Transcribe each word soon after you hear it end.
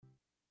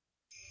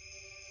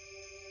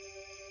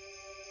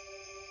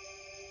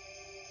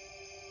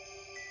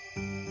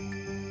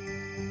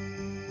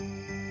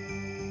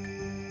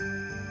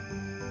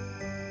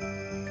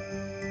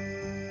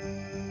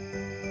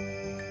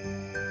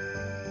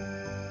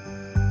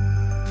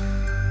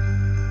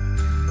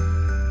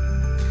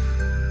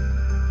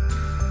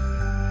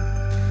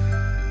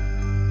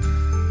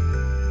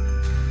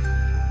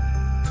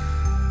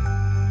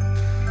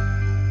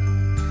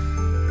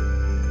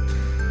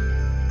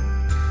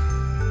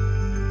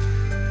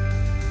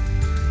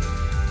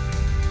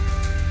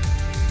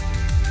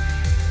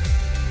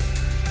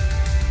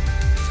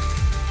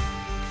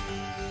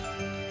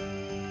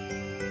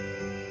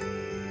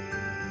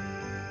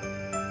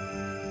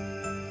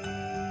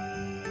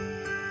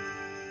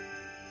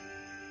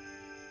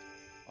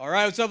All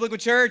right, what's up,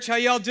 Liquid Church? How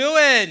y'all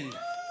doing?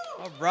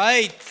 All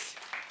right.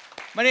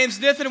 My name's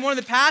Nathan. I'm one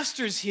of the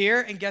pastors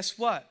here, and guess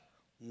what?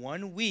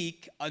 1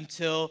 week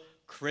until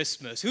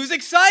Christmas. Who's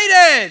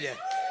excited?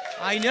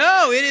 I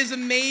know, it is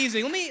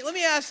amazing. Let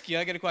me ask you,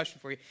 I got a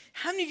question for you.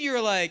 How many of you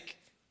are like,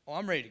 oh,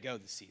 I'm ready to go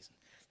this season?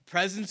 The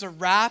presents are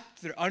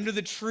wrapped, they're under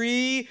the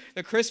tree,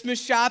 the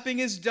Christmas shopping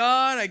is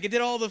done, I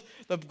did all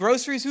the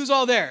groceries. Who's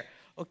all there?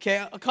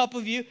 Okay, a couple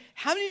of you.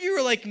 How many of you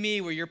are like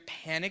me where you're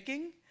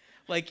panicking?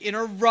 Like in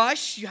a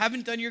rush, you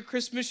haven't done your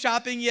Christmas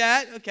shopping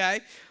yet,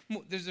 okay?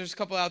 There's a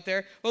couple out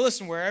there. Well,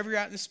 listen, wherever you're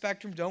at in the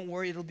spectrum, don't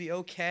worry, it'll be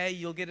okay.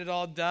 You'll get it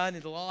all done.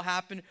 It'll all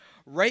happen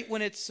right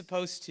when it's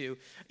supposed to.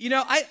 You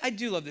know, I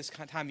do love this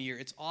time of year.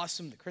 It's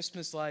awesome. The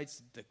Christmas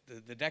lights,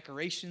 the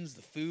decorations,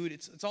 the food,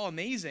 it's all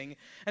amazing.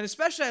 And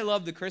especially I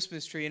love the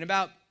Christmas tree. And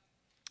I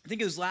think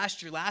it was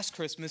last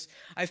Christmas,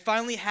 I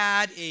finally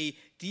had a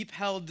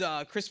deep-held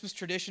Christmas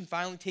tradition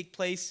finally take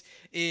place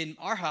in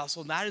our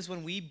household, and that is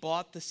when we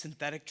bought the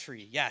synthetic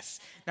tree. Yes,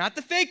 not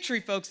the fake tree,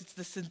 folks. It's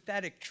the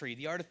synthetic tree,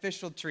 the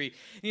artificial tree.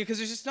 Because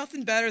there's just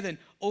nothing better than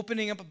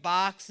opening up a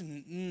box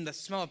and the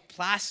smell of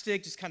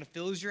plastic just kind of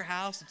fills your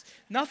house. It's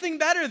nothing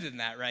better than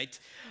that, right?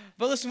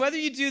 But listen, whether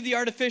you do the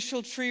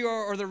artificial tree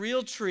or the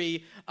real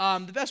tree,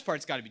 the best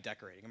part's got to be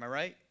decorating. Am I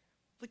right?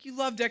 Like, you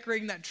love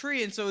decorating that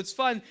tree, and so it's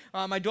fun.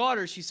 My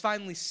daughter, she's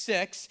finally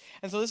 6,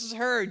 and so this is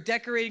her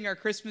decorating our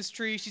Christmas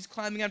tree. She's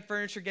climbing on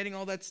furniture, getting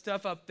all that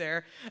stuff up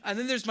there. And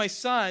then there's my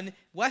son,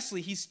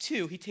 Wesley. He's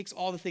 2. He takes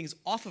all the things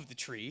off of the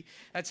tree.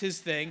 That's his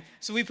thing.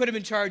 So we put him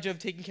in charge of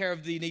taking care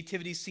of the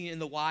nativity scene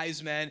and the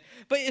wise men.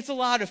 But it's a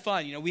lot of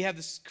fun. You know, we have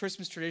this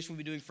Christmas tradition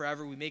we've been doing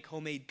forever. We make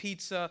homemade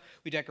pizza.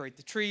 We decorate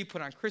the tree,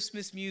 put on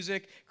Christmas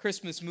music,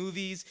 Christmas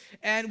movies,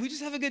 and we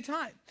just have a good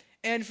time.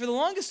 And for the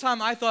longest time,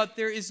 I thought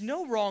there is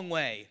no wrong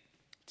way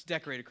to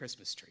decorate a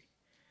Christmas tree.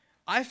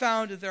 I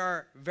found that there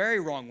are very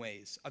wrong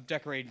ways of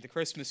decorating the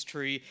Christmas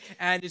tree,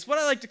 and it's what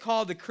I like to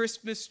call the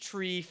Christmas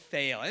tree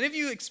fail. And if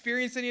you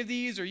experienced any of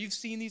these or you've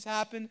seen these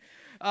happen,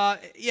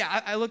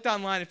 I looked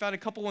online and found a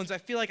couple ones I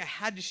feel like I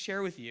had to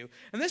share with you.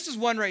 And this is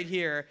one right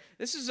here.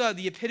 This is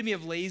the epitome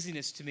of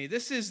laziness to me.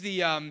 This is the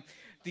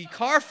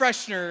car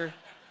freshener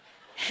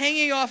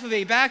hanging off of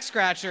a back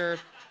scratcher,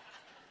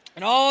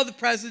 and all the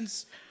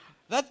presents.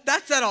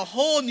 That's at a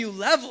whole new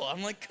level.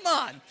 I'm like, come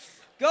on,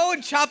 go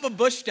and chop a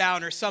bush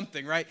down or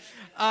something, right?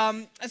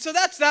 And so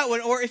that's that one.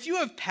 Or if you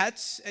have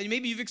pets, and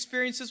maybe you've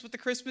experienced this with the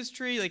Christmas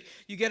tree, like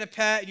you get a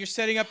pet and you're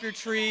setting up your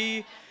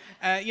tree.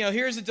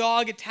 Here's a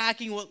dog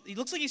attacking. Well, he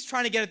looks like he's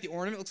trying to get at the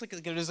ornament. It looks like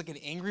there's like an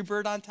angry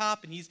bird on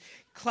top, and he's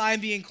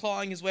climbing and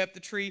clawing his way up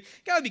the tree.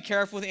 Gotta be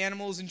careful with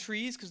animals and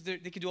trees because they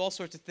can do all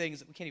sorts of things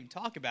that we can't even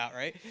talk about,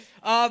 right?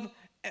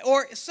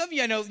 Or some of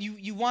you, I know,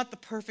 you want the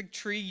perfect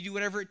tree, you do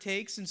whatever it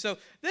takes. And so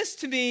this,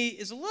 to me,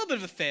 is a little bit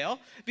of a fail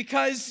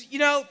because,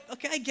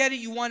 okay, I get it,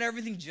 you want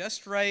everything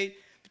just right,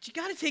 but you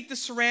got to take the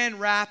saran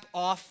wrap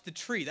off the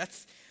tree.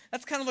 That's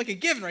kind of like a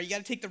given, right? You got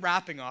to take the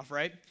wrapping off,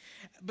 right?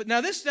 But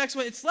now this next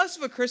one, it's less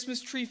of a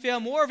Christmas tree fail,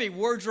 more of a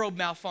wardrobe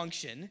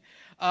malfunction.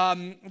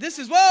 This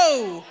is,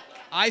 whoa,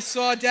 I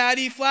saw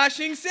Daddy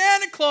flashing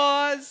Santa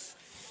Claus.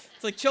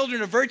 It's like,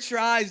 children, avert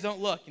your eyes,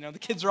 don't look. The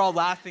kids are all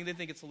laughing, they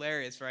think it's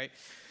hilarious, right?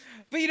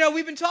 But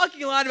we've been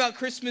talking a lot about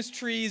Christmas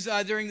trees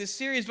during this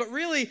series, but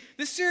really,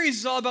 this series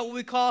is all about what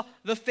we call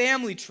the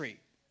family tree.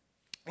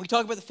 When we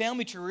talk about the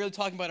family tree, we're really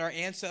talking about our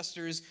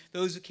ancestors,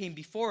 those who came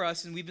before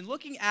us, and we've been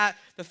looking at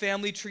the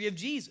family tree of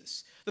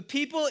Jesus. The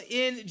people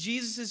in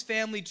Jesus'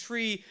 family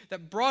tree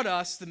that brought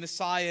us the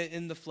Messiah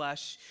in the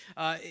flesh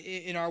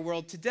in our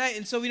world today.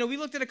 And so, we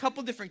looked at a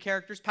couple different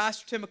characters.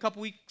 Pastor Tim, a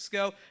couple weeks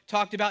ago,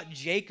 talked about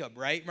Jacob,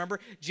 right? Remember,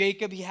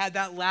 Jacob, he had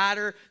that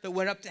ladder that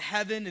went up to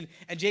heaven,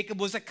 and Jacob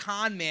was a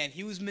con man.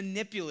 He was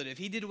manipulative.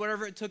 He did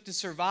whatever it took to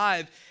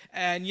survive,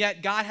 and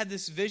yet God had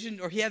this vision,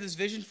 or he had this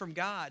vision from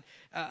God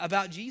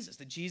about Jesus,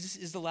 that Jesus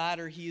is the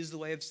ladder, he is the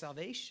way of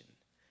salvation.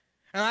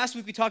 And last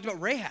week, we talked about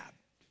Rahab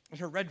and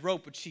her red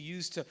rope, which she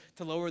used to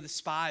lower the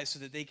spies so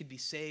that they could be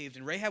saved.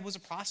 And Rahab was a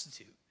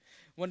prostitute,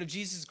 one of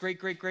Jesus'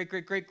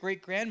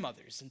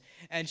 great-great-great-great-great-grandmothers.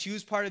 And she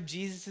was part of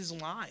Jesus'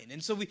 line.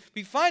 And so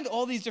we find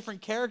all these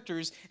different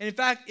characters. And in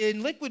fact,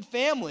 in Liquid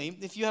Family,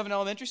 if you have an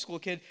elementary school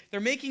kid, they're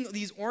making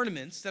these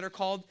ornaments that are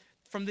called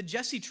from the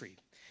Jesse tree.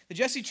 The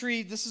Jesse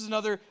tree, this is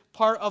another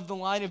part of the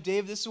line of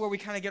David. This is where we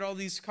kind of get all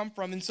these come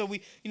from. And so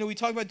we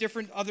talk about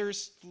different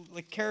others,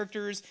 like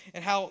characters,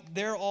 and how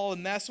they're all a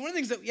mess. One of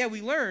the things that,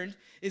 we learned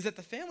is that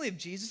the family of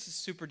Jesus is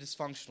super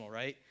dysfunctional,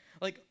 right?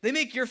 Like, they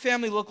make your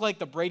family look like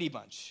the Brady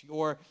Bunch,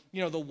 or,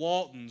 the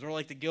Waltons, or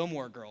like the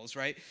Gilmore Girls,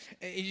 right?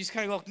 And you just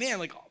kind of go,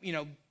 man,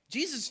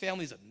 Jesus'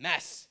 family is a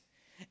mess.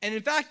 And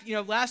in fact,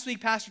 last week,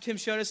 Pastor Tim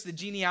showed us the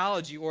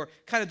genealogy, or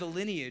kind of the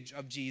lineage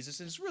of Jesus.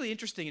 And it's really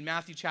interesting in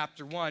Matthew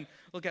chapter 1.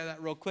 Look at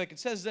that real quick. It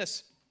says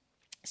this: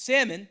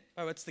 Salmon,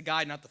 oh, it's the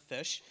guy, not the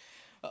fish,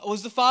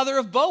 was the father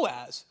of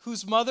Boaz,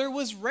 whose mother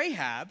was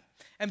Rahab.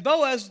 And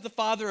Boaz was the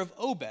father of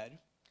Obed,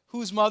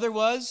 whose mother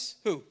was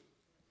who?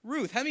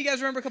 Ruth. How many of you guys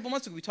remember a couple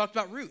months ago we talked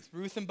about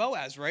Ruth and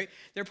Boaz, right?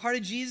 They're part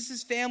of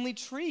Jesus' family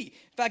tree.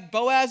 In fact,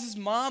 Boaz's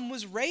mom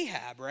was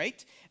Rahab,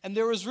 right? And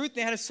there was Ruth, and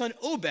they had a son,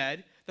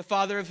 Obed, the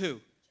father of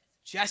who?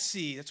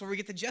 Jesse. That's where we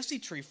get the Jesse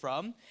tree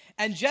from.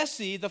 And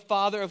Jesse, the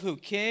father of who?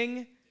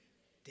 King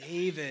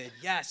David.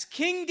 Yes,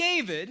 King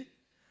David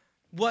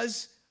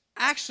was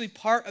actually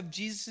part of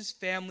Jesus'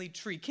 family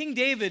tree. King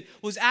David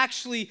was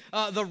actually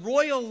the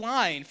royal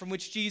line from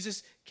which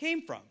Jesus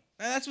came from.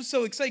 And that's what's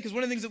so exciting, because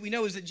one of the things that we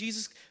know is that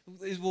Jesus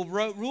will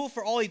rule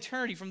for all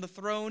eternity from the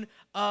throne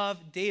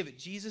of David.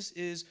 Jesus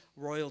is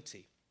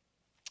royalty.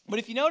 But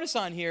if you notice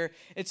on here,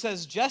 it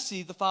says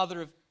Jesse, the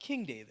father of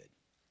King David.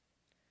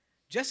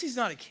 Jesse's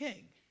not a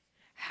king.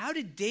 How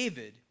did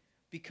David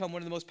become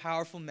one of the most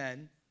powerful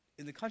men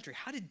in the country?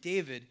 How did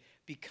David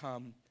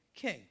become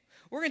king?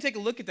 We're going to take a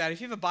look at that. If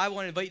you have a Bible,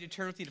 I invite you to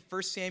turn with me to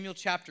 1 Samuel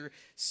chapter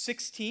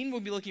 16.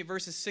 We'll be looking at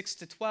verses 6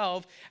 to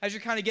 12. As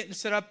you're kind of getting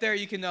set up there,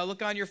 you can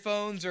look on your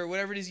phones or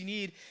whatever it is you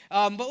need.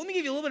 But let me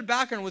give you a little bit of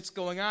background on what's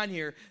going on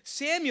here.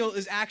 Samuel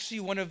is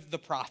actually one of the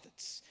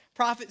prophets.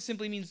 Prophet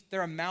simply means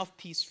they're a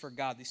mouthpiece for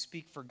God. They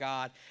speak for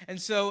God.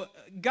 And so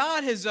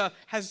God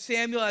has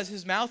Samuel as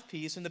his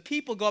mouthpiece, and the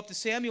people go up to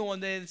Samuel one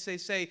day and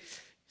say,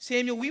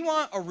 Samuel, we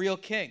want a real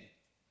king.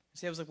 And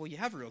Samuel's like, well, you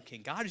have a real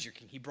king. God is your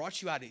king. He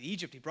brought you out of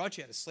Egypt. He brought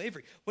you out of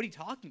slavery. What are you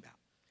talking about?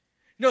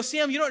 No,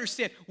 Sam, you don't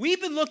understand. We've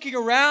been looking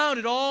around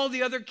at all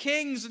the other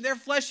kings, and they're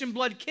flesh and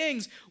blood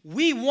kings.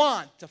 We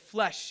want a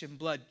flesh and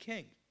blood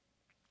king.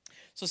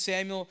 So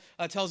Samuel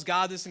tells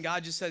God this, and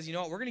God just says, you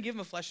know what, we're going to give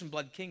them a flesh and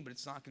blood king, but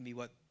it's not going to be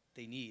what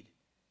they need.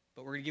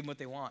 But we're going to give them what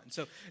they want. And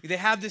so they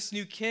have this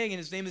new king, and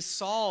his name is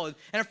Saul. And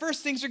at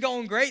first, things are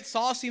going great.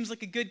 Saul seems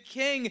like a good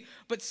king,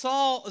 but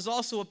Saul is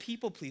also a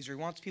people pleaser. He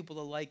wants people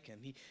to like him.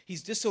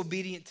 He's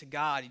disobedient to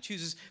God. He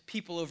chooses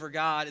people over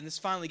God. And this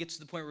finally gets to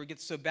the point where it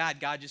gets so bad,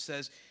 God just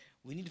says,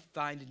 we need to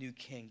find a new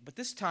king. But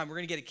this time, we're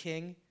going to get a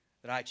king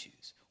that I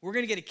choose. We're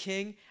going to get a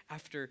king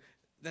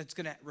that's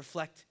going to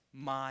reflect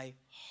my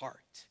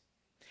heart.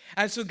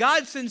 And so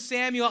God sends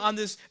Samuel on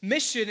this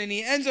mission, and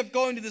he ends up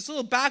going to this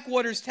little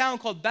backwaters town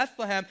called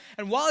Bethlehem.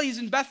 And while he's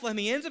in Bethlehem,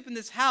 he ends up in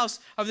this house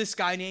of this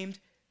guy named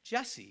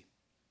Jesse,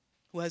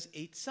 who has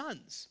 8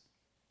 sons.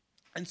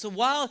 And so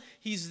while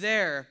he's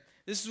there,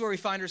 this is where we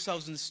find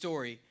ourselves in the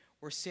story,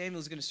 where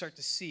Samuel is going to start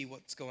to see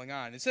what's going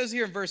on. It says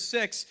here in verse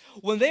 6,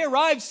 when they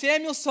arrived,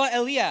 Samuel saw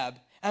Eliab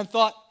and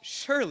thought,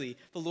 surely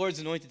the Lord's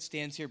anointed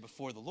stands here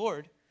before the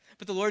Lord.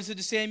 But the Lord said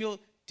to Samuel,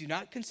 do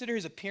not consider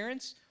his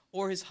appearance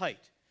or his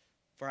height,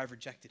 for I've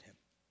rejected him.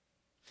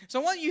 So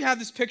I want you to have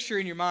this picture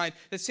in your mind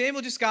that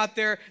Samuel just got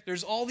there.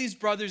 There's all these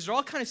brothers. They're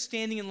all kind of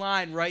standing in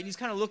line, right? And he's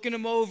kind of looking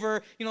them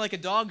over, like a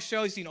dog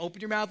show. He's saying, open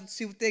your mouth and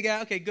see what they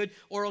got. Okay, good.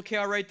 Oral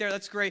care right there.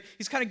 That's great.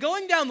 He's kind of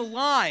going down the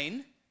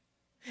line.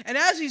 And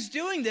as he's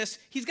doing this,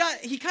 he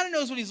kind of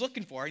knows what he's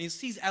looking for. And he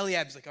sees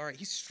Eliab. He's like, all right,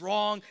 he's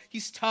strong.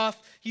 He's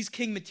tough. He's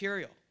king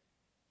material.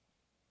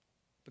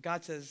 But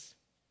God says,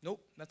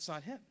 nope, that's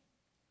not him.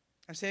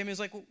 And Samuel's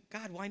like, well,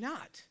 God, why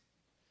not?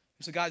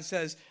 So God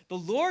says, the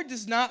Lord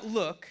does not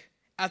look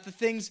at the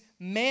things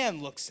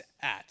man looks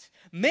at.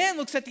 Man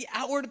looks at the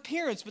outward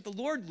appearance, but the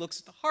Lord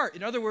looks at the heart.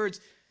 In other words,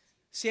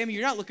 Samuel,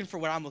 you're not looking for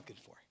what I'm looking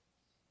for.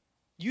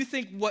 You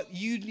think what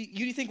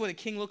a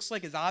king looks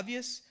like is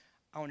obvious?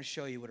 I want to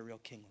show you what a real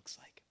king looks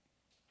like.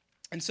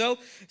 And so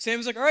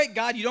Samuel's like, all right,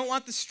 God, you don't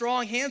want the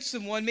strong,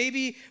 handsome one.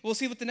 Maybe we'll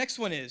see what the next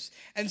one is.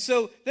 And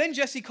so then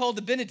Jesse called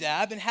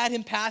Abinadab and had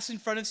him pass in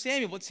front of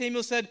Samuel. But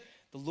Samuel said,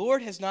 the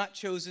Lord has not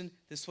chosen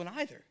this one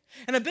either.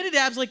 And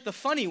Abinadab's like the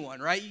funny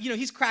one, right?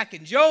 He's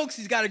cracking jokes.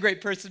 He's got a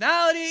great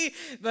personality.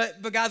 But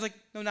God's like,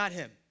 no, not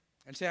him.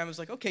 And Samuel's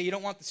like, okay, you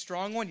don't want the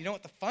strong one. You don't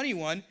want the funny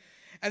one.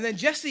 And then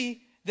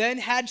Jesse then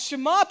had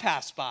Shammah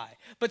pass by.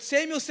 But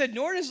Samuel said,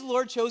 nor has the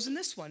Lord chosen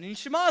this one. And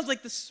Shammah's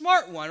like the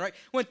smart one, right?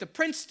 Went to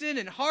Princeton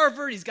and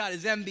Harvard. He's got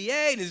his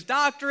MBA and his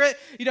doctorate.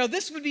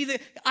 This would be the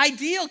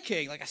ideal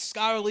king, like a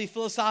scholarly,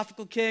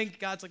 philosophical king.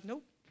 God's like,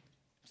 nope,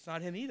 it's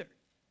not him either.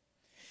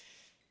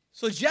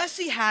 So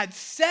Jesse had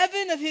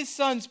 7 of his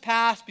sons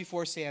pass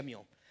before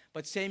Samuel.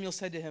 But Samuel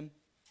said to him,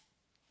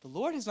 the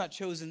Lord has not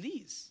chosen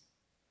these.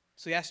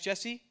 So he asked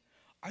Jesse,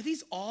 are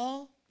these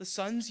all the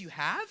sons you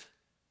have?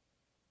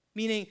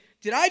 Meaning,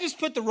 did I just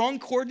put the wrong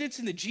coordinates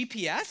in the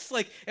GPS?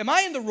 Like, am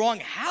I in the wrong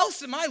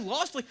house? Am I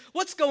lost? Like,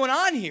 what's going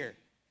on here?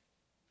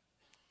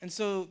 And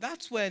so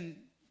that's when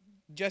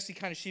Jesse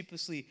kind of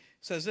sheepishly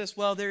says this,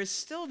 well, there is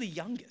still the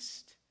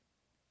youngest.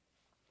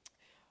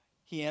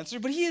 He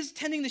answered, but he is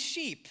tending the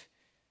sheep.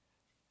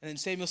 And then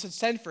Samuel said,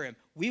 send for him.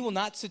 We will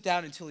not sit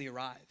down until he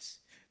arrives.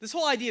 This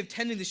whole idea of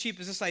tending the sheep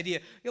is this idea,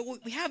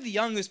 we have the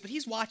youngest, but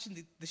he's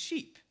watching the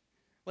sheep.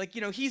 Like,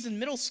 he's in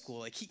middle school.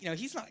 Like,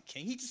 he's not a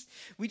king.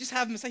 We just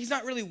have him. He's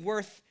not really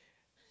worth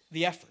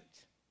the effort.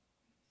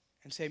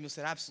 And Samuel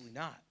said, absolutely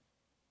not.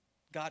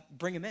 God,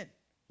 bring him in.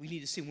 We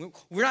need to see him.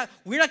 We're not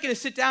going to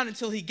sit down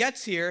until he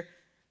gets here.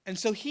 And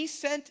so he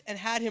sent and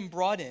had him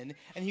brought in,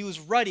 and he was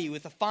ruddy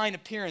with a fine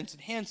appearance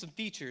and handsome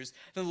features.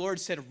 Then the Lord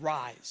said,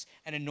 rise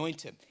and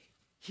anoint him.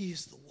 He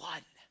is the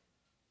one.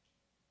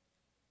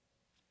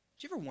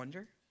 Did you ever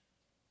wonder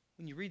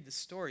when you read this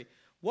story,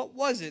 what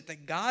was it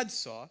that God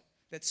saw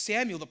that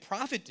Samuel, the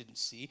prophet, didn't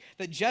see,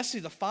 that Jesse,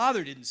 the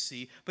father, didn't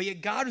see, but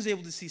yet God was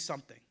able to see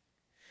something?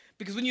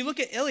 Because when you look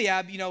at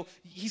Eliab,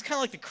 he's kind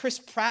of like the Chris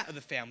Pratt of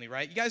the family,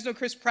 right? You guys know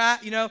Chris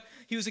Pratt?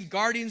 He was in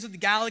Guardians of the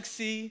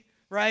Galaxy,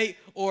 right?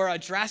 Or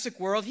Jurassic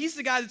World. He's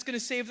the guy that's going to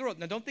save the world.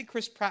 Now, don't think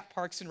Chris Pratt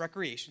Parks and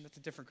Recreation. That's a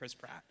different Chris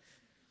Pratt.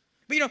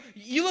 But,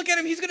 you look at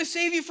him, he's going to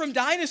save you from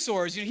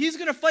dinosaurs. He's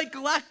going to fight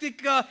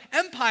galactic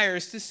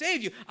empires to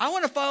save you. I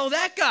want to follow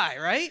that guy,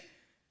 right?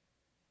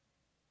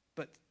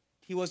 But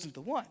he wasn't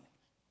the one.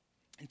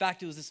 In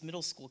fact, it was this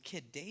middle school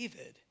kid,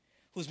 David,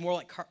 who was more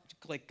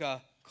like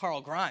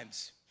Carl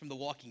Grimes from The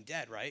Walking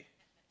Dead, right?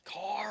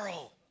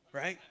 Carl,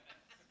 right?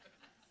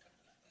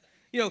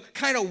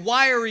 Kind of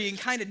wiry and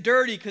kind of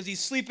dirty because he's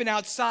sleeping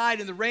outside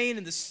in the rain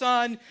and the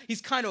sun.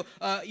 He's kind of,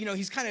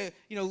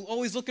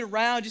 always looking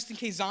around just in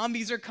case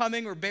zombies are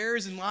coming or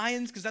bears and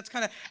lions, because that's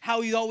kind of how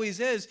he always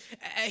is.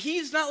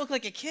 He's not look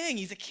like a king.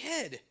 He's a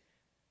kid.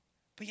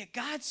 But yet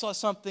God saw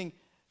something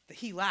that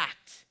he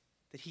lacked,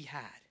 that he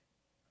had.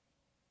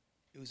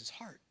 It was his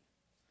heart.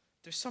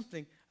 There's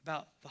something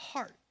about the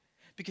heart.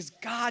 Because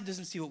God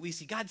doesn't see what we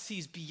see. God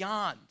sees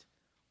beyond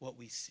what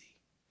we see.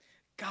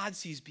 God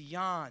sees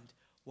beyond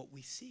what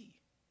we see.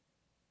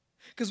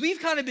 Because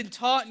we've kind of been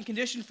taught and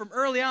conditioned from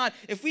early on,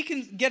 if we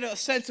can get a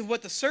sense of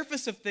what the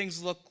surface of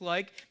things look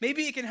like,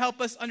 maybe it can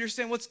help us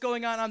understand what's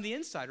going on the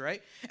inside,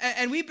 right?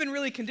 And we've been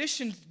really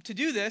conditioned to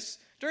do this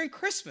during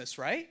Christmas,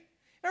 right?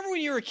 Remember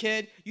when you were a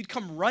kid, you'd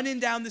come running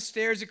down the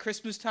stairs at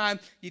Christmas time,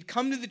 you'd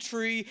come to the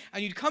tree,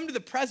 and you'd come to the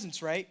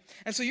presents, right?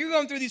 And so you're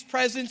going through these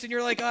presents, and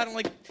you're like, I don't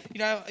like,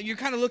 you're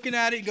kind of looking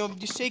at it and go,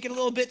 just shake it a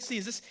little bit, see,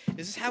 does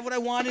this have what I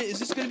wanted? Is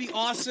this going to be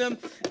awesome?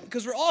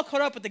 Because we're all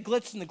caught up with the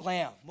glitz and the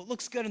glam, what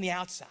looks good on the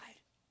outside.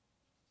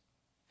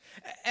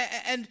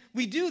 And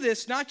we do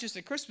this not just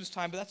at Christmas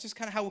time, but that's just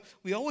kind of how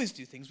we always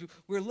do things.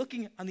 We're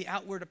looking on the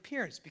outward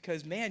appearance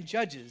because man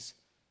judges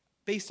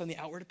based on the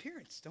outward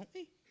appearance, don't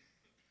we?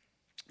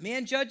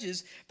 Man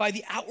judges by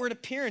the outward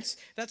appearance.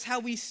 That's how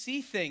we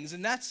see things,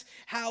 and that's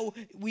how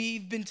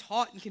we've been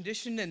taught and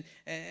conditioned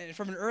and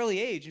from an early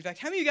age. In fact,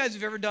 how many of you guys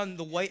have ever done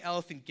the white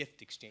elephant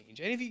gift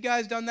exchange? Any of you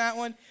guys done that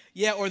one?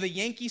 Yeah, or the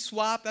Yankee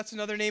swap, that's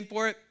another name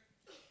for it.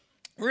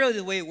 Really,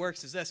 the way it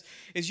works is this,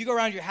 is you go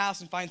around your house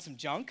and find some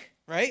junk,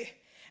 right?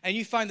 And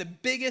you find the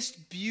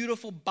biggest,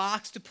 beautiful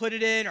box to put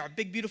it in, or a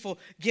big, beautiful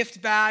gift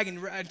bag, and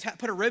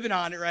put a ribbon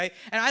on it, right?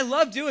 And I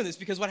love doing this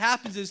because what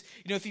happens is,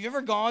 if you've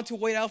ever gone to a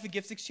white elephant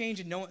gift exchange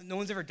and no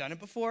one's ever done it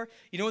before,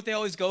 you know what they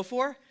always go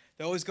for?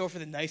 They always go for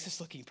the nicest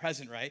looking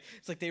present, right?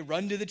 It's like they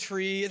run to the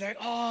tree, and they're like,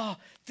 oh,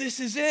 this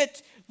is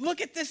it.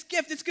 Look at this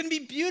gift. It's going to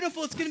be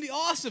beautiful. It's going to be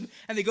awesome.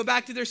 And they go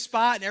back to their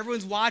spot, and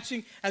everyone's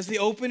watching as they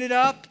open it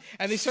up,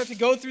 and they start to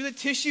go through the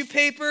tissue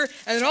paper,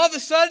 and then all of a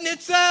sudden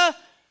it's a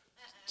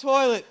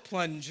toilet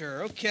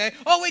plunger, okay.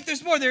 Oh, wait,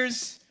 there's more.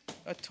 There's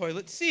a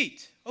toilet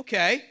seat,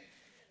 okay.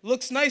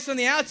 Looks nice on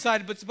the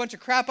outside, but it's a bunch of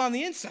crap on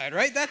the inside,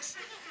 right? That's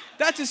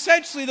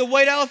essentially the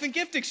white elephant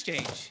gift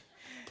exchange.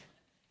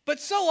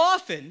 But so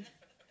often,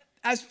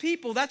 as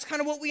people, that's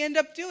kind of what we end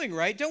up doing,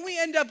 right? Don't we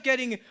end up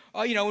getting,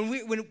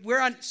 when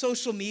we're on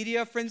social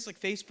media, friends like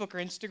Facebook or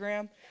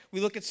Instagram, we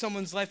look at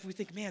someone's life and we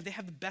think, man, they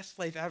have the best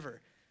life ever.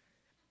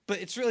 But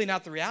it's really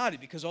not the reality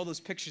because all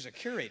those pictures are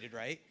curated,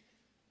 right?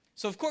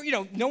 So, of course,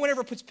 no one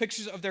ever puts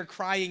pictures of their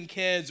crying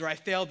kids or I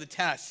failed the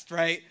test,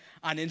 right,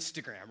 on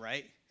Instagram,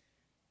 right?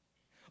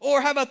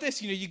 Or how about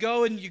this? You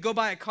go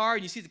buy a car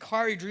and you see the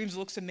car of your dreams, it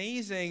looks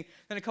amazing.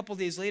 Then a couple of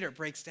days later, it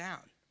breaks down.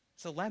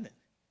 It's a lemon.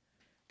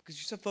 Because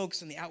you're so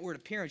focused on the outward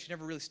appearance, you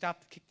never really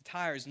stop to kick the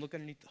tires and look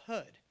underneath the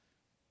hood.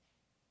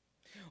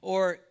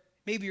 Or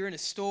maybe you're in a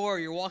store, or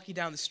you're walking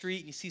down the street,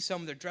 and you see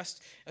someone, they're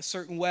dressed a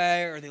certain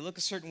way, or they look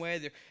a certain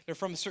way, they're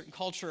from a certain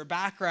culture or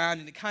background,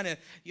 and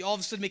you all of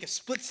a sudden make a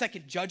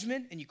split-second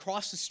judgment, and you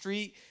cross the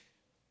street,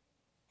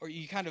 or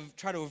you kind of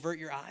try to avert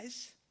your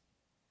eyes.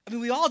 I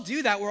mean, we all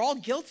do that. We're all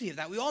guilty of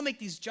that. We all make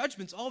these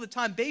judgments all the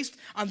time based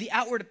on the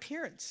outward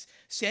appearance.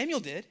 Samuel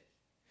did.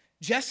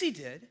 Jesse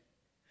did.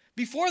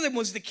 Before them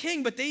was the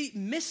king, but they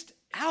missed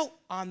out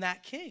on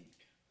that king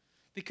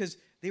because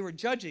they were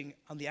judging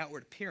on the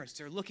outward appearance.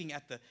 They were looking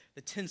at the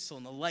tinsel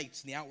and the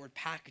lights and the outward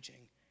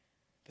packaging,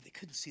 but they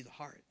couldn't see the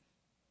heart.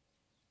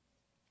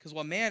 Because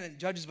while man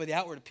judges by the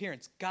outward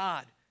appearance,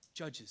 God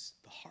judges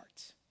the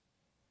heart.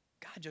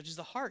 God judges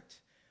the heart.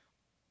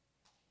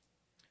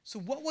 So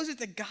what was it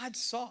that God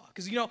saw?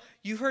 Because,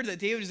 you heard that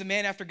David is a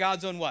man after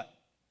God's own what?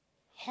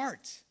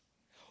 Heart.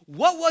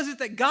 What was it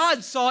that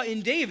God saw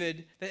in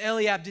David that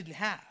Eliab didn't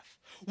have?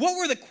 What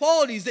were the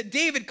qualities that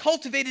David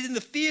cultivated in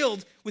the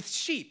field with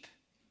sheep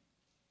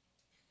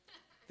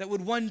that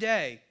would one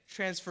day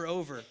transfer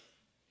over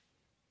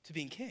to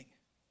being king?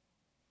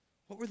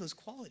 What were those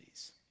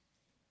qualities?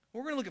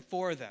 We're going to look at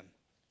 4 of them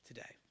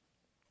today.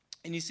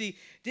 And you see,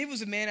 David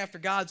was a man after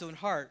God's own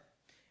heart.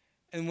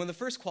 And one of the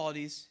first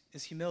qualities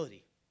is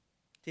humility.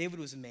 David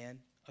was a man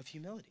of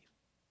humility.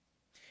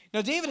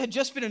 Now, David had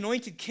just been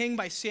anointed king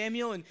by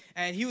Samuel,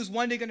 and he was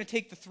one day going to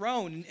take the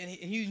throne, and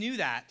he knew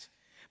that.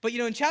 But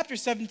in chapter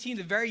 17,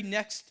 the very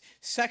next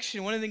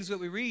section, one of the things that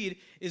we read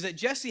is that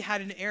Jesse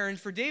had an errand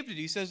for David to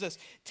do. He says this,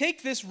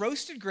 take this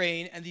roasted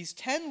grain and these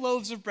 10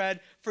 loaves of bread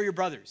for your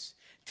brothers.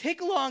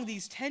 Take along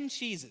these 10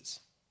 cheeses.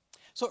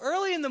 So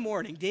early in the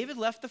morning, David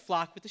left the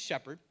flock with the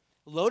shepherd,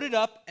 loaded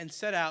up, and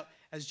set out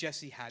as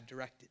Jesse had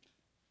directed.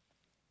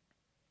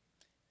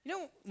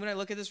 When I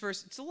look at this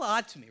verse, it's a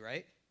lot to me,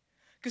 right?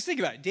 Because think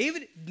about it.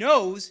 David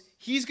knows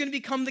he's going to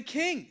become the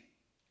king.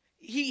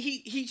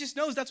 He just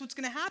knows that's what's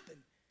going to happen.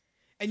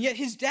 And yet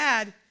his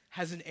dad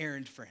has an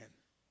errand for him.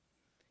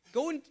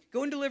 Go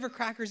and deliver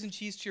crackers and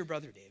cheese to your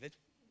brother, David.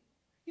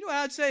 You know what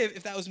I'd say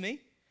if that was me?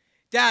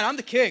 Dad, I'm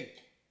the king.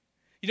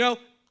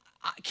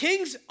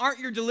 Kings aren't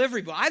your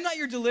delivery boy. I'm not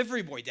your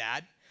delivery boy,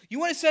 Dad. You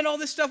want to send all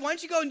this stuff? Why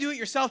don't you go and do it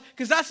yourself?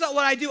 Because that's not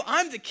what I do.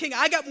 I'm the king.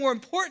 I got more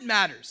important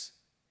matters.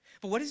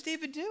 But what does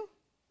David do?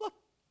 Look,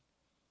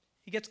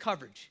 he gets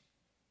coverage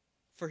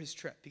for his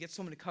trip. He gets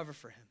someone to cover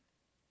for him.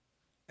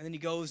 And then he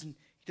goes and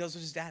he does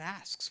what his dad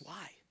asks.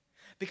 Why?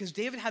 Because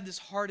David had this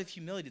heart of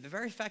humility. The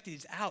very fact that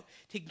he's out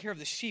taking care of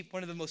the sheep,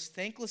 one of the most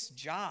thankless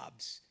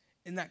jobs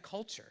in that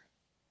culture.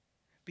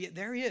 But yet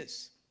there he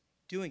is,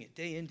 doing it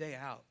day in, day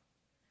out.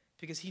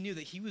 Because he knew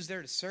that he was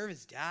there to serve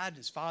his dad,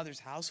 his father's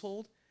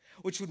household,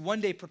 which would one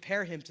day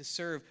prepare him to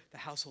serve the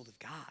household of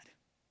God,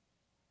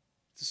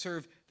 to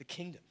serve the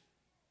kingdom.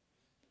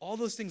 All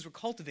those things were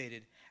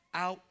cultivated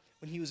out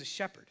when he was a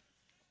shepherd.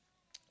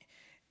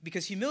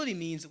 Because humility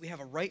means that we have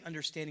a right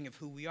understanding of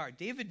who we are.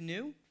 David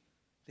knew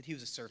that he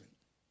was a servant.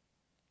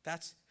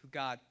 That's who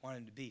God wanted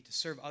him to be, to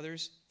serve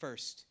others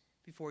first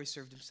before he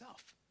served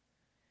himself.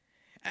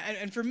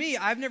 And for me,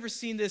 I've never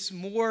seen this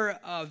more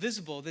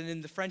visible than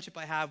in the friendship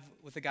I have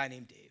with a guy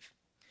named Dave.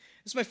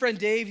 This is my friend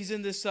Dave. He's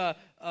in this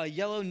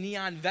yellow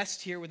neon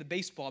vest here with a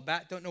baseball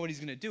bat. Don't know what he's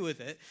going to do with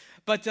it.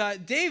 But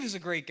Dave is a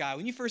great guy.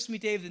 When you first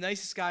meet Dave, the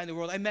nicest guy in the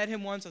world. I met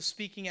him once. I was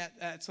speaking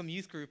at some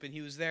youth group, and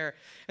he was there.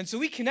 And so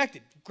we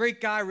connected. Great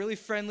guy, really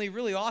friendly,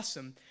 really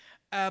awesome.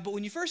 But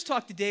when you first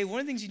talk to Dave,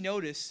 one of the things you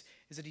notice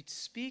is that he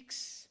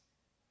speaks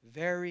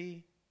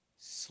very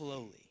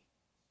slowly,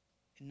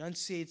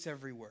 enunciates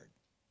every word.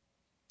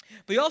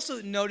 But you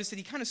also notice that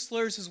he kind of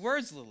slurs his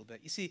words a little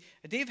bit. You see,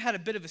 Dave had a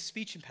bit of a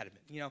speech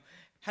impediment.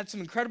 Had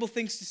some incredible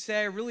things to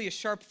say, really a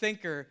sharp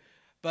thinker,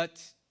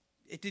 but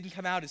it didn't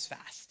come out as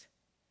fast.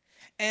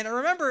 And I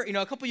remember,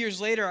 a couple years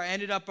later, I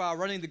ended up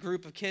running the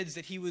group of kids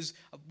that he was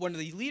one of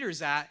the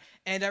leaders at.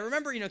 And I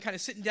remember, kind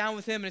of sitting down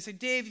with him, and I said,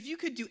 Dave, if you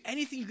could do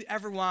anything you could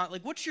ever want,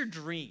 what's your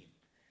dream?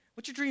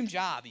 What's your dream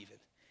job, even?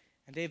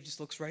 And Dave just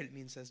looks right at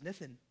me and says,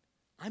 Nathan,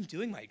 I'm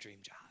doing my dream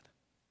job.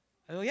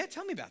 I go, yeah,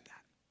 tell me about that.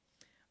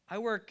 I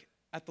work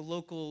at the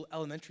local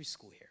elementary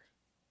school here.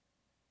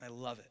 I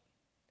love it.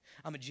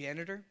 I'm a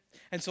janitor,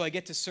 and so I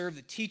get to serve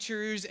the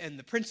teachers and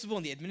the principal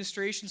and the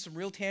administration some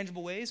real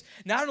tangible ways.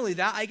 Not only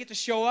that, I get to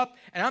show up,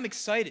 and I'm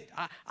excited.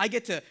 I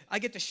get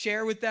to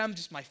share with them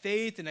just my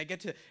faith, and I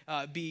get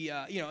to be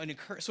a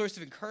source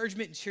of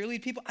encouragement and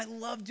cheerlead people. I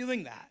love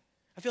doing that.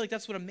 I feel like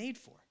that's what I'm made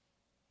for.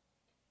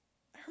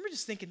 I remember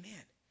just thinking,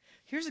 man,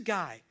 here's a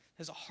guy that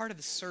has a heart of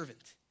a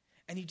servant,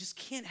 and he just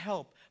can't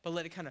help but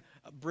let it kind of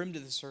brim to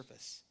the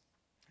surface.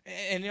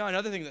 And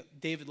another thing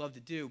that David loved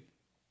to do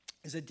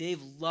is that Dave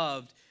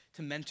loved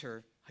to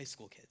mentor high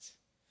school kids.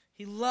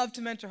 He loved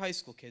to mentor high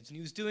school kids, and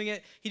he was doing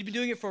it. He'd been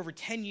doing it for over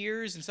 10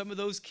 years, and some of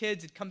those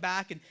kids had come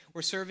back and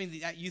were serving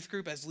that youth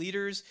group as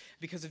leaders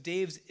because of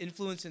Dave's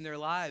influence in their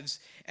lives.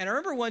 And I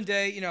remember one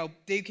day,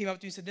 Dave came up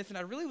to me and said, Nathan,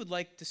 I really would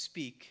like to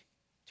speak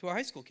to our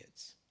high school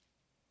kids.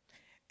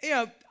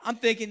 I'm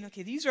thinking,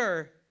 okay, these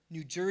are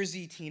New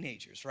Jersey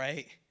teenagers,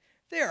 right?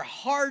 They are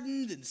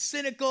hardened and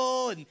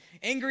cynical and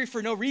angry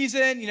for no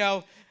reason.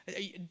 Are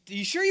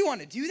you sure you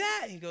want to do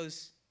that? And he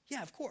goes,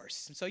 yeah, of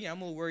course. And so, I'm a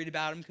little worried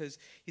about him because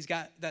he's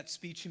got that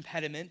speech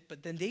impediment.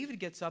 But then David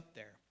gets up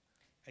there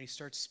and he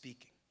starts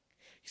speaking.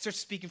 He starts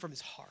speaking from his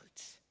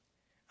heart.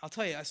 I'll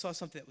tell you, I saw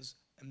something that was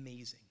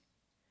amazing.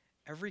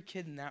 Every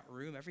kid in that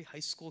room, every high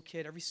school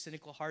kid, every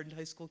cynical, hardened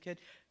high school kid,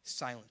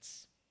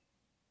 silence.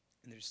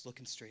 And they're just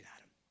looking straight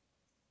at him.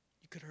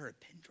 You could have heard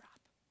a pin drop.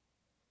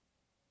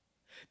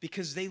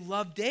 Because they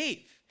loved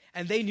Dave.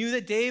 And they knew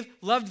that Dave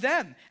loved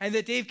them and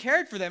that Dave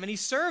cared for them and he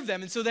served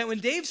them. And so that when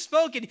Dave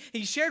spoke and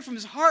he shared from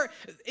his heart,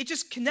 it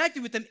just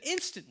connected with them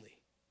instantly.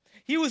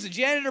 He was a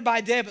janitor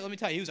by day, but let me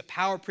tell you, he was a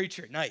power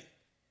preacher at night.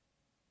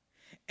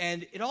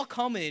 And it all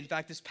culminated, in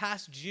fact, this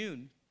past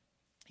June,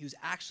 he was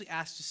actually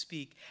asked to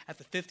speak at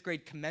the 5th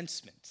grade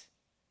commencement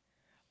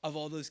of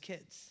all those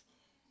kids.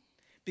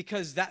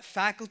 Because that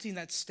faculty and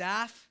that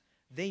staff,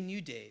 they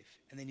knew Dave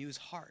and they knew his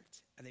heart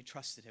and they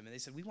trusted him. And they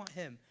said, we want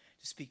him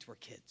to speak to our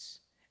kids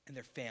and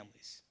their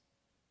families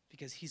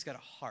because he's got a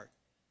heart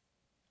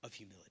of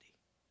humility.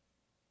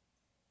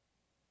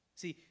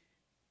 See,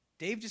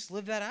 Dave just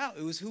lived that out.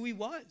 It was who he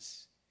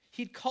was.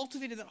 He'd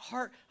cultivated that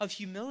heart of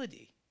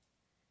humility,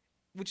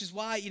 which is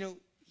why,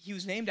 he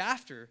was named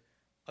after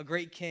a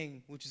great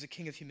king, which is a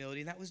king of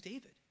humility, and that was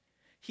David.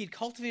 He had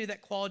cultivated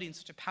that quality in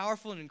such a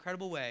powerful and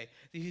incredible way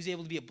that he was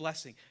able to be a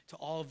blessing to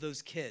all of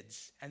those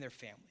kids and their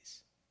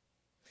families.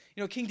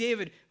 King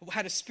David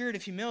had a spirit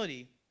of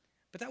humility,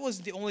 But that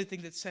wasn't the only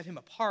thing that set him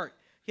apart.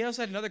 He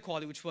also had another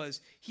quality, which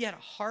was he had a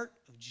heart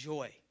of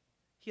joy.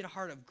 He had a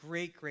heart of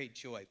great, great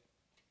joy.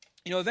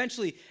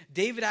 Eventually,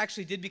 David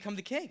actually did become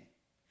the king.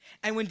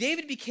 And when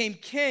David became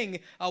king,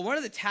 one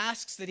of the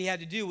tasks that he had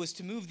to do was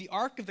to move the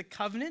Ark of the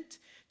Covenant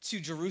to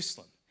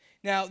Jerusalem.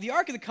 Now, the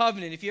Ark of the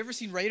Covenant, if you've ever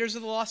seen Raiders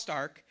of the Lost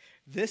Ark,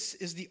 this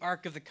is the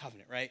Ark of the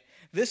Covenant, right?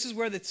 This is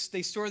where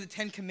they store the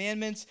 10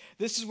 Commandments.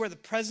 This is where the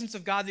presence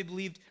of God, they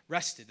believed,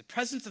 rested. The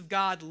presence of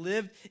God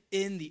lived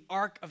in the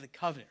Ark of the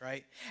Covenant,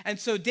 right? And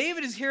so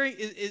David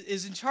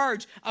is in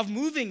charge of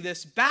moving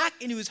this back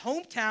into his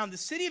hometown, the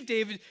city of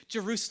David,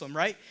 Jerusalem,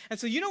 right? And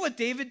so you know what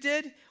David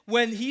did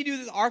when he knew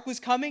that the Ark was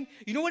coming?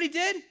 You know what he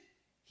did?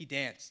 He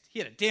danced. He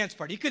had a dance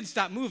party. He couldn't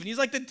stop moving. He's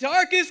like, the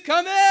Ark is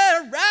coming,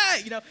 all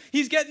right.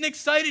 He's getting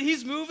excited.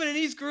 He's moving and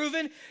he's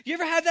grooving. You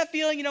ever had that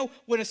feeling,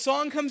 when a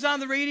song comes on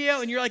the radio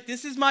and you're like,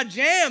 this is my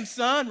jam,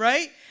 son,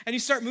 right? And you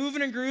start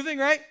moving and grooving,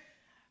 right?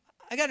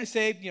 I got to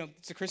say,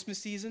 it's the Christmas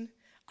season.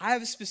 I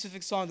have a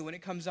specific song that when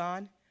it comes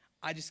on,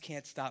 I just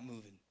can't stop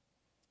moving.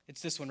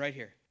 It's this one right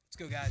here. Let's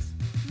go, guys.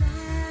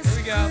 Here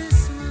we go.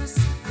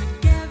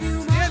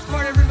 Dance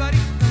part, everybody.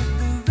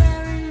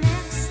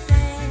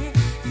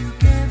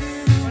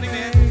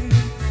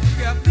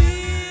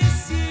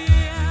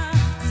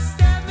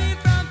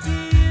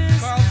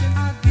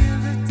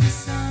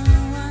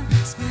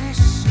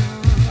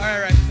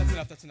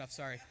 That's enough,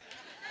 sorry.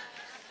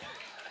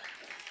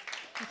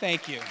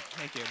 Thank you.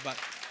 But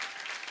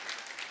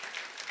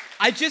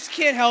I just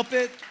can't help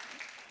it.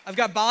 I've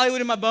got Bollywood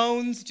in my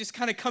bones. It just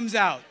kind of comes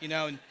out, and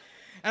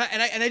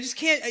I just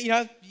can't,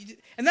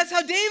 and that's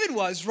how David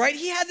was, right?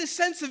 He had this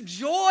sense of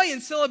joy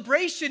and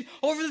celebration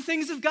over the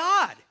things of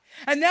God.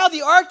 And now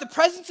the Ark, the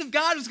presence of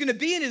God, was going to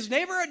be in his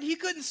neighborhood, and he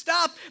couldn't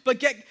stop but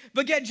get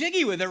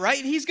jiggy with it, right?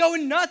 And he's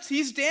going nuts.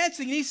 He's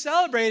dancing, and he's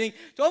celebrating,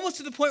 almost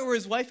to the point where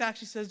his wife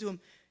actually says to him,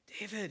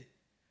 David,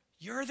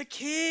 you're the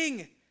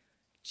king.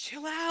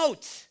 Chill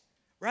out,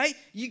 right?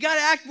 You got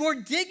to act more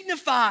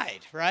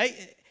dignified, right?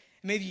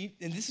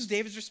 And this is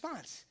David's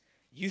response.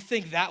 You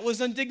think that was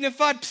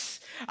undignified? Psst,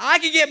 I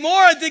can get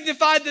more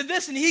undignified than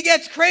this. And he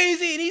gets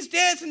crazy, and he's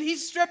dancing,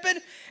 he's stripping,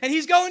 and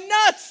he's going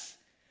nuts.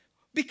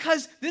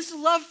 Because this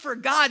love for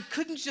God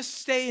couldn't just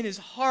stay in his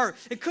heart.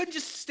 It couldn't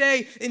just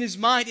stay in his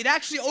mind. It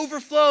actually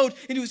overflowed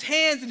into his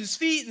hands and his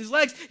feet and his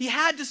legs. He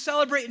had to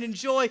celebrate and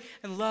enjoy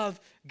and love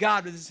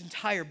God with his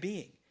entire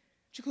being,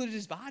 which included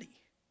his body.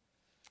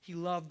 He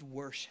loved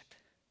worship.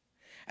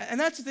 And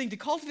that's the thing, to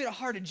cultivate a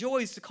heart of joy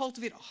is to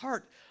cultivate a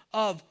heart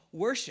of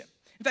worship.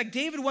 In fact,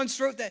 David once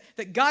wrote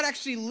that God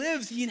actually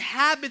lives, he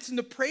inhabits in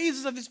the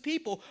praises of his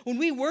people. When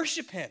we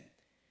worship him,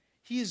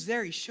 he is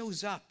there, he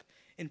shows up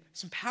in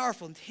some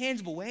powerful and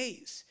tangible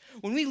ways.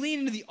 When we lean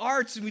into the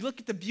arts and we look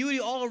at the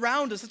beauty all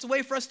around us, that's a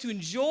way for us to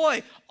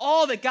enjoy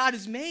all that God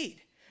has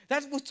made.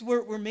 That's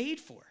what we're made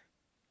for.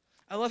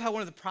 I love how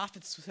one of the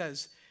prophets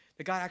says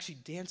that God actually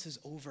dances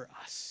over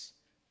us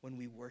when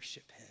we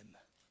worship him.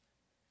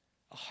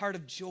 A heart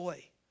of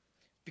joy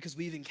because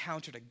we've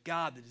encountered a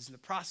God that is in the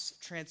process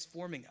of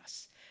transforming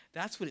us.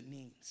 That's what it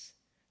means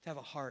to have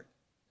a heart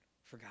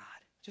for God,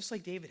 just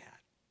like David had.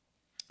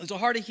 It was a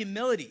heart of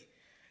humility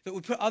that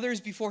would put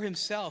others before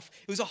himself.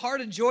 It was a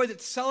heart of joy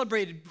that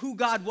celebrated who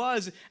God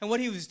was and what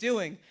he was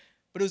doing.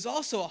 But it was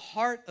also a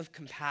heart of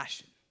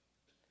compassion,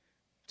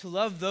 to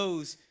love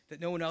those that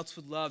no one else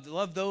would love, to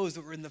love those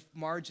that were in the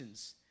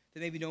margins that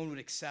maybe no one would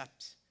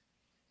accept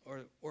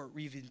or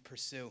even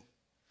pursue.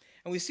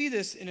 And we see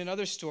this in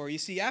another story. You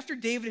see, after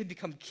David had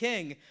become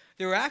king,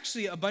 there were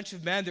actually a bunch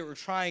of men that were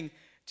trying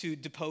to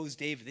depose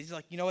David. He's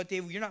like, you know what,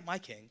 David, you're not my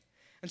king.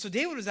 And so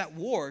David was at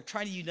war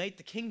trying to unite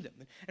the kingdom.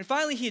 And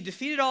finally, he had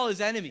defeated all his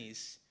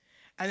enemies.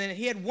 And then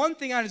he had one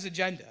thing on his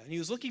agenda. And he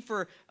was looking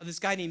for this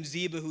guy named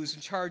Ziba who was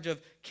in charge of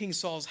King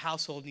Saul's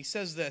household. And he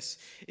says this,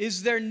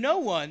 is there no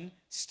one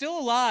still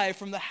alive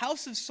from the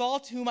house of Saul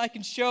to whom I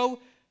can show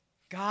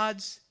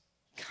God's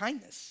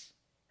kindness?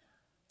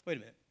 Wait a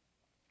minute.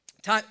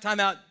 Time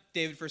out,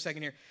 David, for a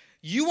second here.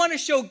 You want to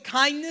show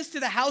kindness to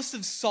the house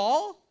of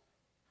Saul?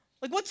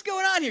 Like, what's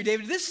going on here,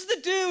 David? This is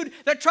the dude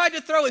that tried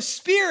to throw a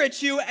spear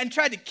at you and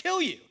tried to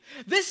kill you.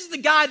 This is the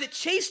guy that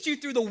chased you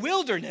through the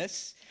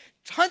wilderness,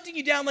 hunting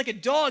you down like a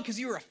dog because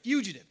you were a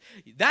fugitive.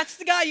 That's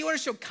the guy you want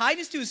to show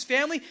kindness to his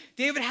family?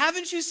 David,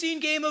 haven't you seen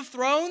Game of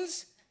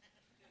Thrones?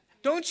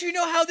 Don't you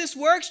know how this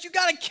works? You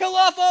got to kill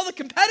off all the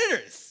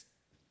competitors,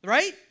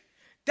 right?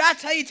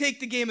 That's how you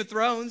take the Game of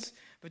Thrones.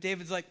 But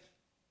David's like,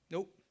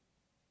 nope.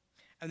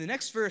 And the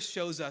next verse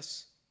shows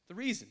us the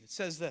reason. It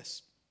says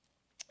this.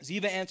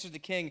 Ziba answered the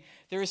king,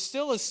 there is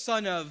still a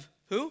son of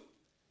who?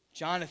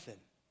 Jonathan.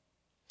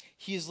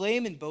 He is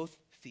lame in both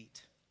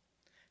feet.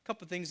 A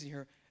couple of things in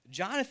here.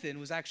 Jonathan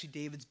was actually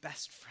David's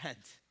best friend.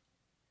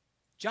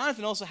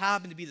 Jonathan also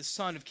happened to be the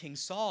son of King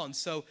Saul. And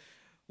so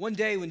one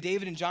day when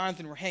David and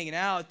Jonathan were hanging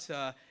out,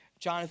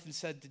 Jonathan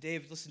said to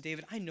David, listen,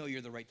 David, I know you're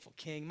the rightful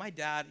king. My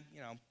dad,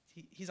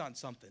 he's on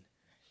something.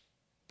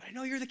 But I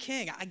know you're the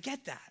king. I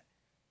get that.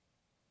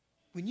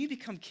 When you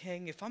become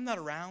king, if I'm not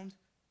around,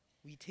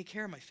 will you take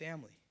care of my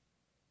family?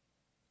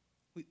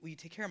 Will you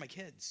take care of my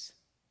kids?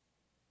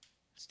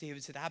 So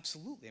David said,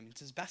 absolutely. I mean, it's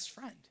his best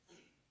friend.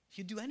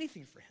 He'd do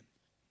anything for him.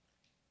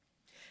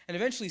 And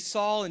eventually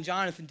Saul and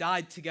Jonathan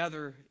died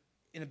together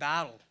in a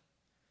battle.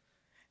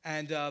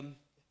 And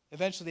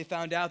eventually they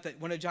found out that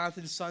one of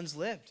Jonathan's sons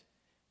lived,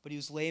 but he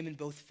was lame in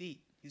both feet.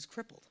 He was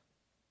crippled.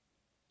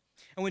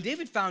 And when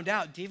David found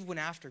out, David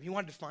went after him. He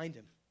wanted to find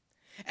him.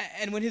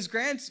 And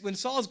when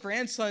Saul's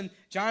grandson,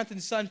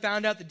 Jonathan's son,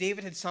 found out that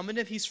David had summoned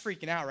him, he's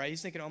freaking out, right?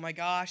 He's thinking, oh my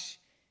gosh,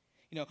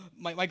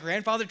 my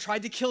grandfather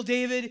tried to kill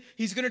David.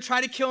 He's going to try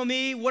to kill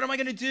me. What am I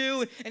going to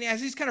do? And as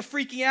he's kind of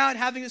freaking out,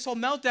 having this whole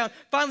meltdown,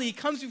 finally he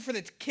comes before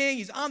the king.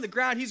 He's on the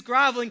ground. He's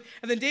groveling.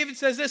 And then David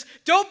says this,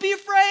 don't be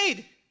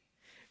afraid.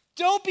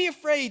 Don't be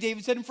afraid,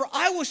 David said, for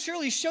I will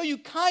surely show you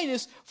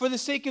kindness for the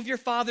sake of your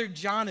father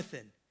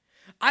Jonathan.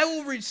 I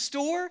will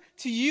restore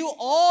to you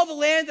all the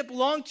land that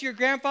belonged to your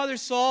grandfather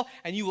Saul,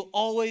 and you will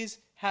always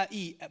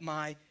eat at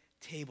my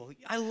table.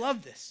 I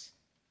love this.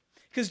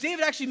 Because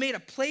David actually made a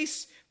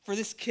place for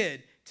this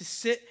kid to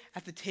sit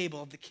at the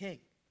table of the king.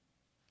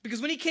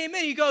 Because when he came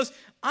in, he goes,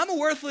 I'm a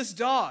worthless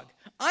dog.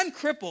 I'm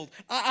crippled.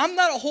 I'm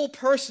not a whole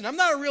person. I'm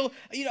not a real,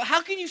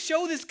 how can you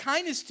show this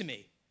kindness to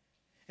me?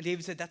 And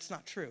David said, that's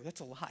not true. That's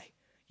a lie.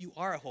 You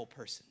are a whole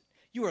person.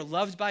 You are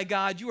loved by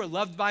God. You are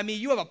loved by me.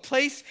 You have a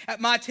place at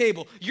my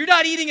table. You're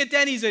not eating at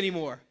Denny's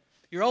anymore.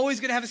 You're always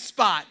going to have a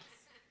spot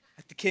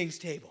at the king's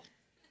table.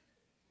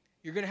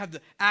 You're going to have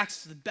the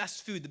access to the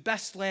best food, the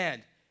best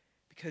land,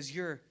 because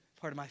you're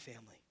part of my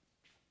family.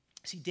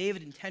 See,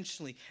 David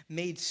intentionally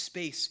made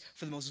space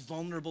for the most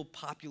vulnerable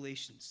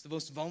populations, the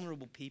most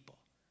vulnerable people.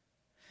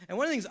 And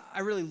one of the things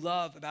I really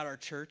love about our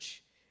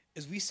church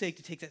is we seek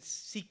to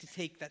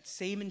take that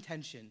same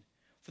intention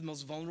for the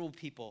most vulnerable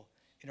people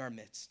in our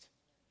midst.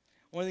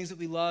 One of the things that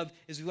we love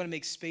is we want to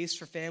make space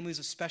for families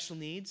with special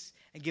needs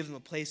and give them a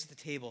place at the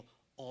table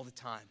all the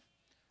time.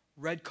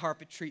 Red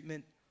carpet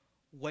treatment,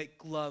 white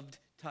gloved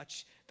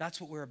touch, that's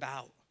what we're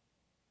about.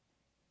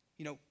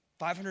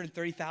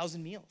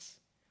 530,000 meals.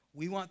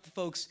 We want the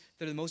folks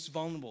that are the most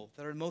vulnerable,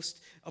 that are most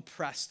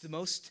oppressed, the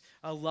most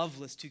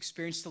loveless to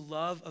experience the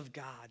love of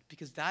God,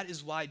 because that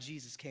is why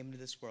Jesus came into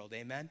this world,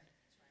 amen?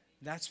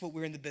 That's what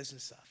we're in the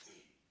business of,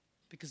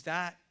 because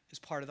that is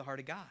part of the heart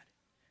of God.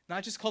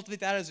 Not just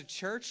cultivate that as a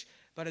church,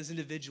 but as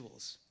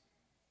individuals.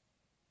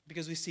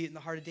 Because we see it in the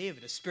heart of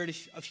David, a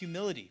spirit of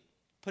humility,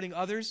 putting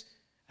others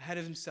ahead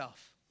of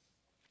himself.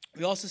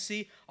 We also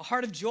see a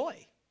heart of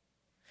joy,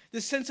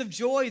 this sense of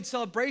joy and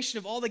celebration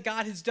of all that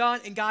God has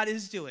done and God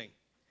is doing,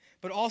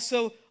 but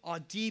also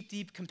a deep,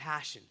 deep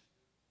compassion,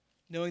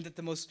 knowing that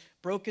the most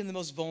broken, the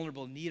most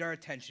vulnerable need our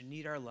attention,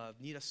 need our love,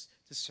 need us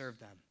to serve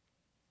them.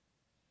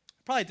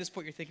 Probably at this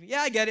point you're thinking,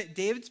 yeah, I get it.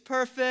 David's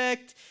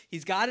perfect.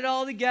 He's got it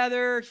all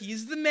together.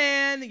 He's the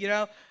man,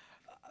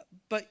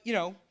 But,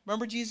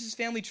 remember Jesus'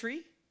 family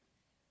tree?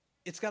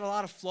 It's got a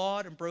lot of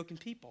flawed and broken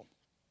people.